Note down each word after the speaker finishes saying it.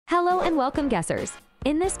Hello and welcome guessers.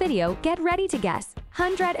 In this video, get ready to guess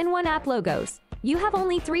 101 app logos. You have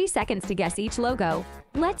only 3 seconds to guess each logo.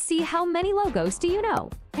 Let's see how many logos do you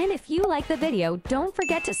know? And if you like the video, don't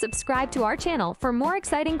forget to subscribe to our channel for more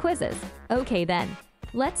exciting quizzes. Okay then,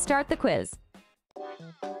 let's start the quiz.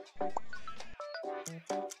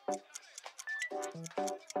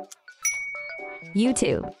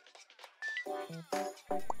 YouTube,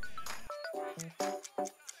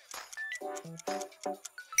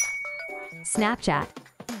 Snapchat,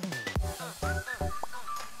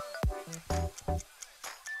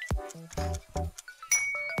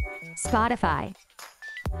 Spotify,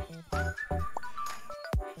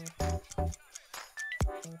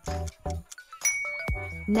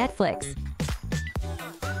 Netflix,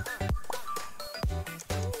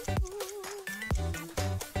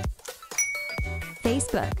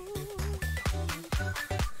 Facebook,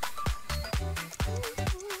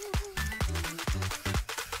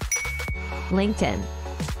 LinkedIn,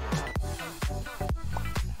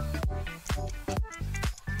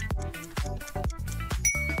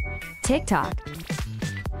 TikTok,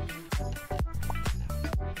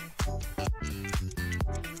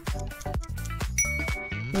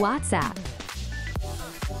 WhatsApp,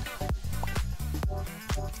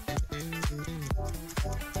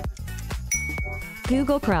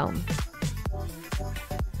 Google Chrome,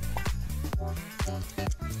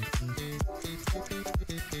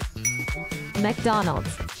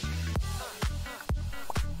 McDonald's,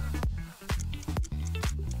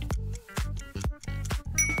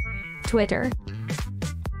 Twitter,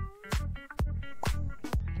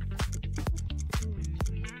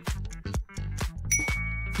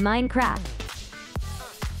 Minecraft,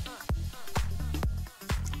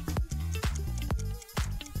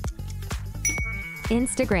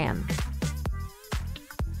 Instagram,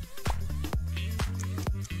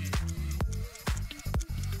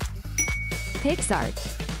 PixArt,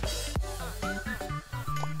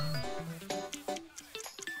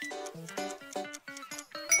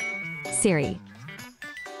 Siri,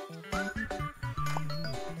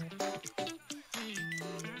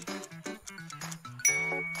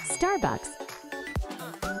 Starbucks,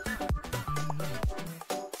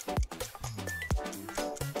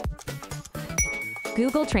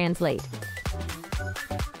 Google Translate,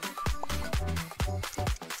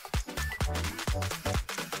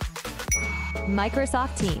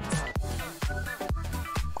 Microsoft Teams,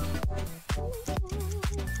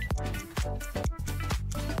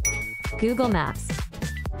 Google Maps,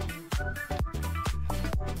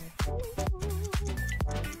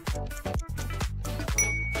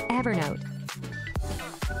 Evernote,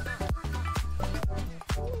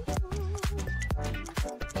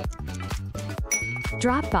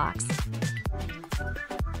 Dropbox,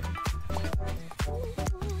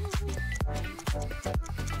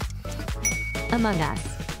 Among Us,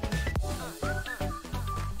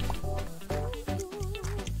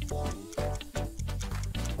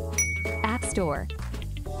 App Store,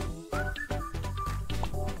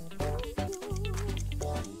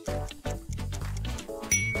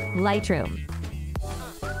 Lightroom,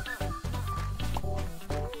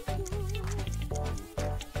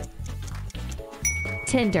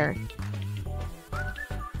 Tinder,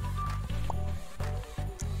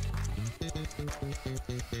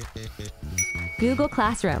 Google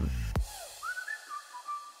Classroom,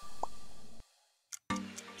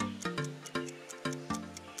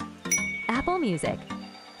 Apple Music,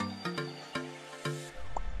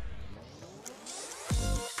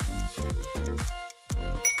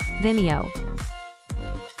 Vimeo,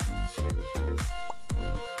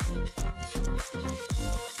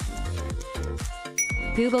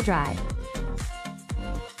 Google Drive,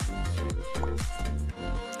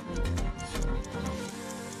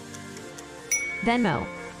 Venmo,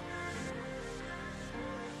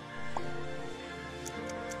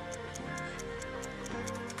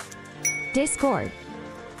 Discord,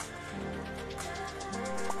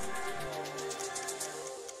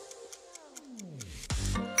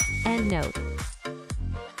 EndNote,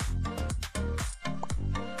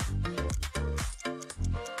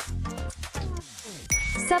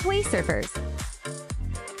 Subway Surfers,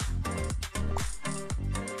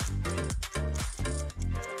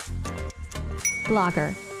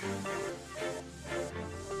 Blogger,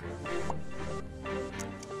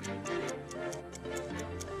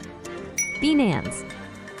 Binance,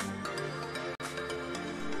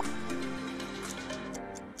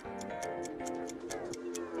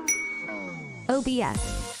 OBS,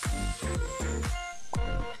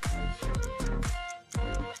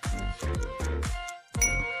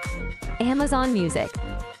 Amazon Music,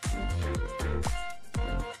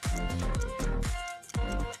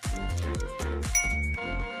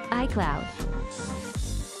 iCloud.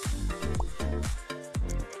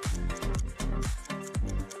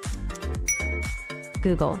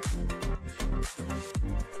 Google.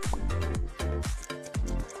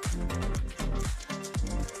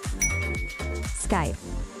 Skype.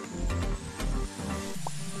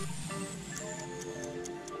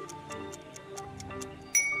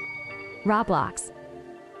 Roblox.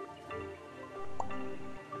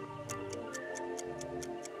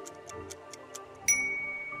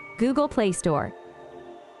 Google Play Store.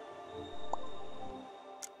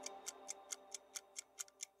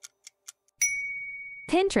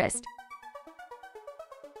 Pinterest.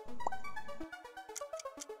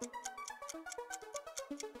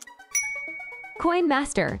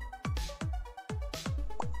 CoinMaster.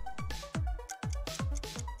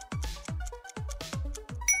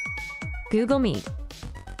 Google Meet.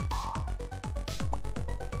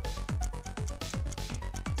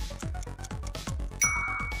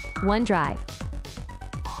 OneDrive.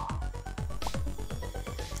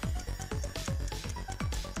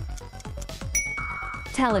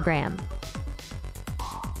 Telegram.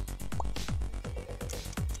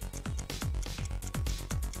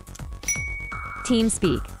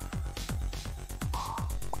 TeamSpeak.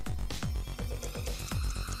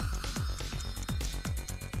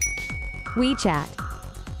 WeChat.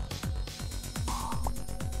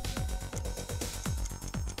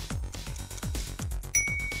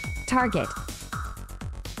 Target.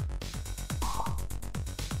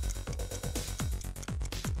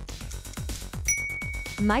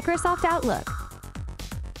 Microsoft Outlook.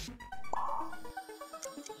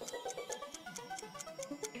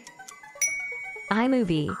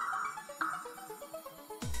 iMovie.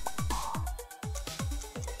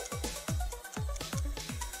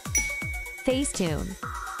 Facetune.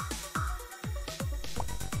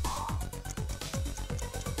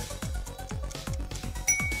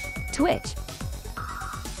 Twitch.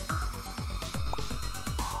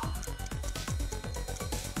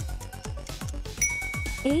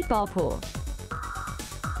 Eight Ball Pool.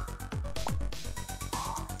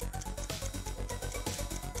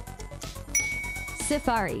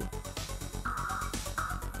 Safari.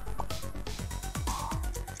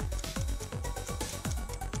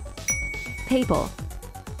 PayPal.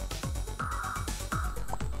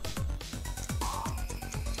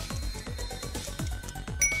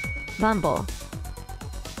 Bumble.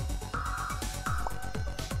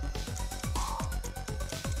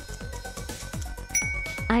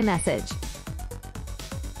 iMessage.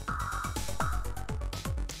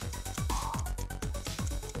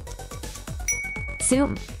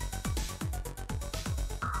 Zoom.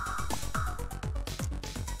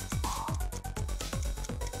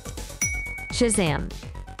 Shazam.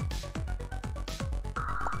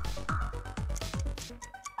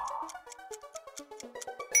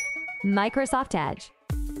 Microsoft Edge.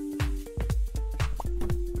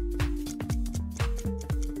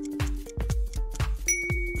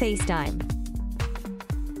 FaceTime.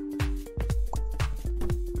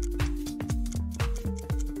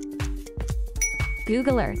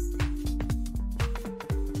 Google Earth.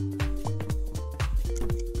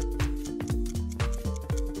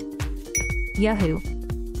 Yahoo.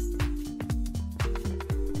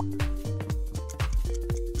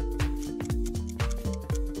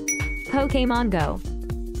 Pokémon Go.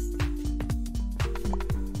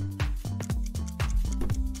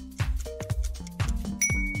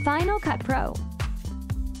 Final Cut Pro.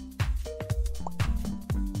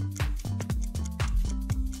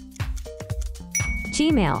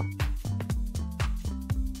 Gmail.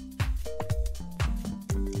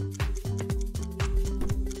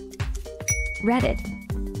 Reddit.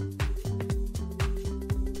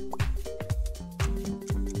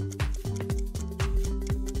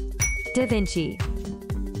 DaVinci.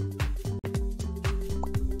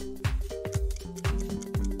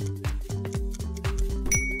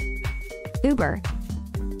 Uber.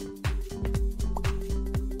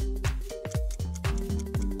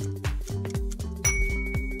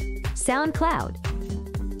 SoundCloud.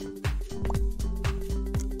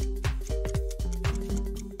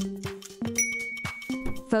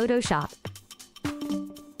 Photoshop.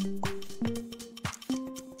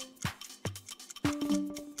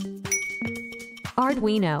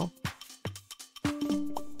 Arduino.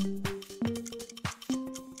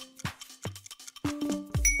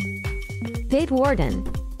 Bitwarden.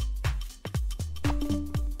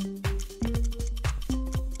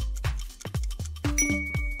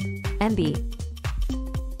 Emby.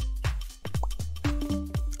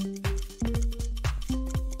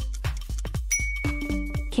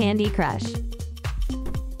 Candy Crush.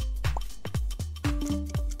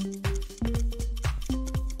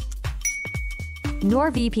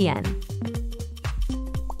 NordVPN.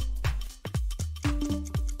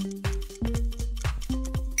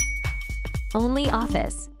 Only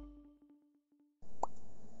Office.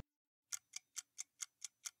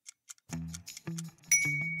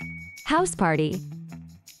 House Party.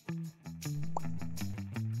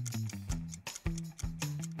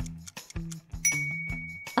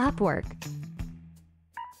 Upwork.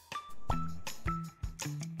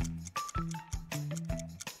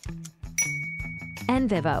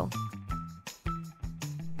 Envivo.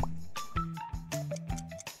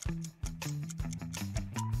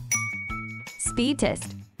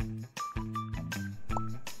 Speedtest.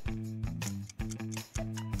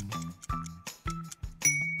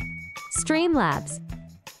 Streamlabs.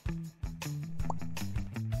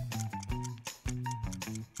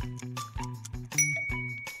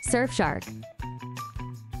 Surfshark.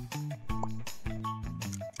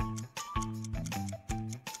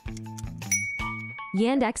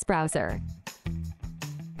 Yandex Browser.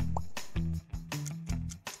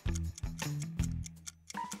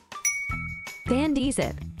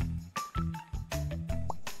 Vandizip.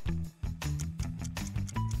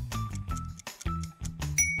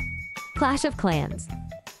 Clash of Clans.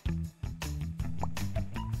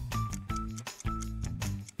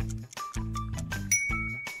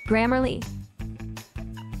 Grammarly.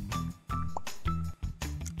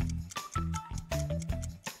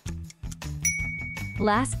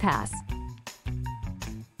 LastPass.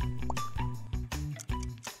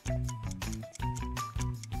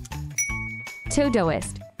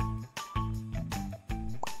 Todoist.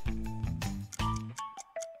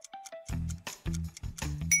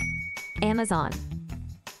 Amazon.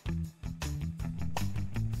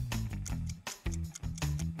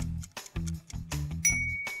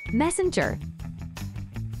 Messenger.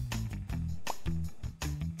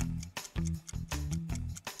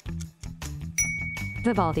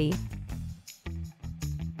 Vivaldi.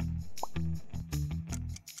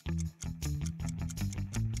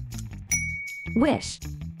 Wish.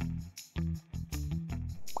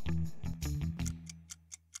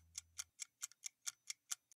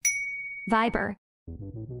 Viber.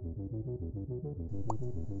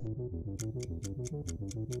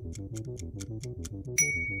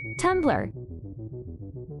 Tumblr.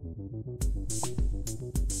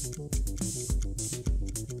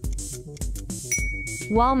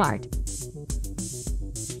 Walmart.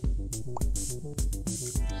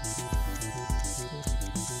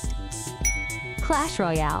 Clash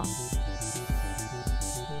Royale.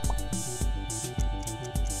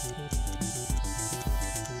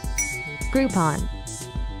 Groupon.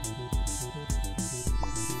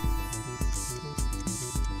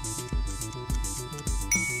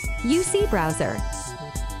 UC Browser.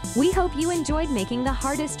 We hope you enjoyed making the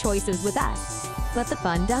hardest choices with us. But the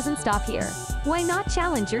fun doesn't stop here. Why not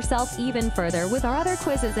challenge yourself even further with our other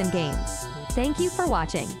quizzes and games? Thank you for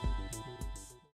watching.